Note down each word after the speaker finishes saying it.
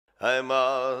I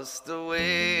must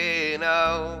away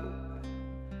now,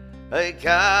 I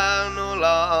can no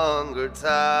longer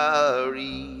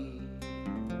tarry.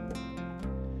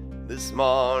 This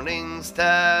morning's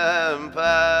tempest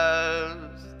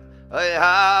I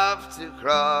have to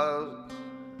cross,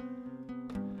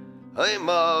 I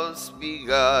must be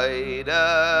guided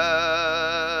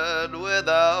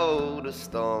without a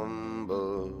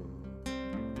stumble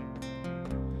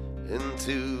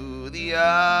into the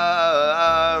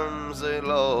arms I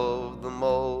love the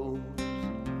most.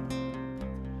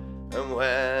 And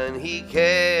when he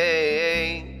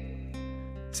came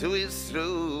to his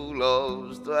true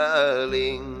love's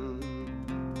dwelling,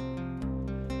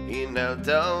 he knelt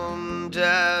down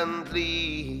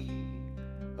gently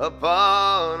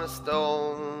upon a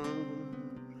stone,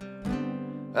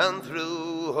 and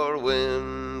through her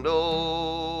window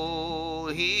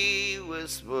he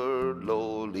whispered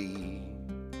lowly,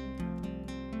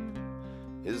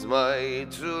 "Is my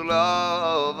true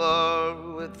lover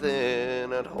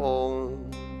within at home?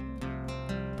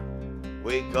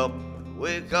 Wake up,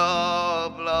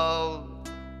 love,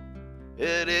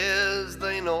 it is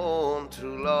thine own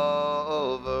true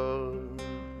lover.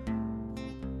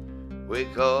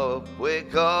 Wake up,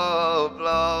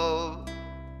 love,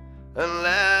 and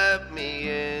let me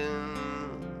in,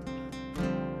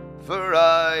 for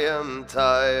I am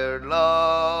tired,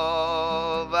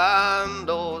 love, and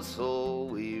oh so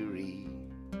weary,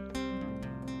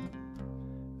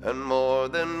 and more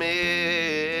than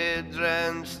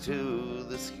mid-drenched to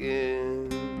the skin."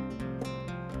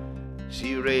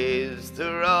 She raised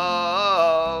her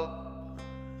up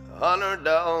on her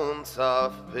down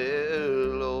soft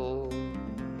pillow,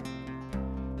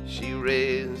 she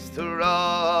raised her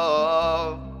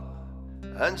up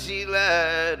and she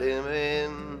let him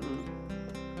in,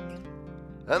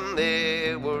 and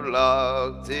they were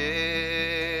locked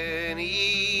in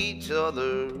each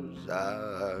other's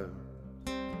arms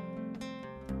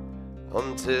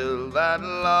until that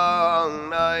long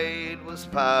night was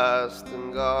past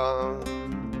and gone.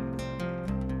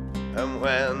 And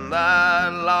when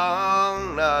that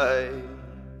long night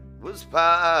was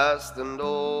past and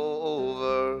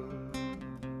over,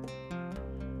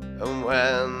 and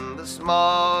when the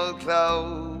small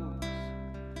clouds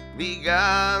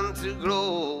began to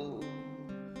grow,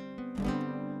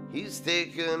 he's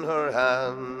taken her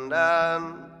hand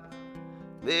and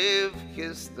they've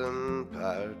kissed and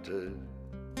parted,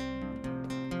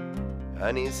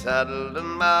 and he saddled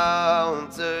and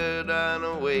mounted and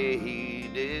away he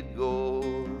did go.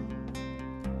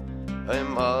 I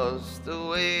must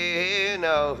away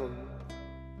now,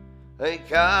 I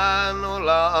can no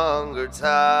longer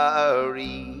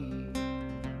tarry.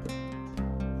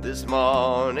 This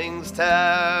morning's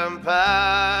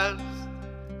tempest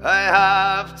I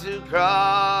have to cross,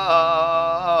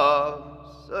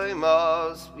 I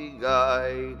must be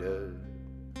guided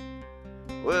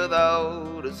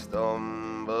without a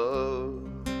stumble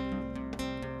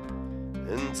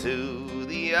into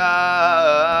the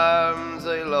arms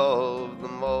I love the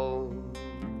most,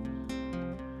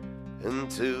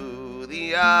 into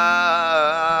the arms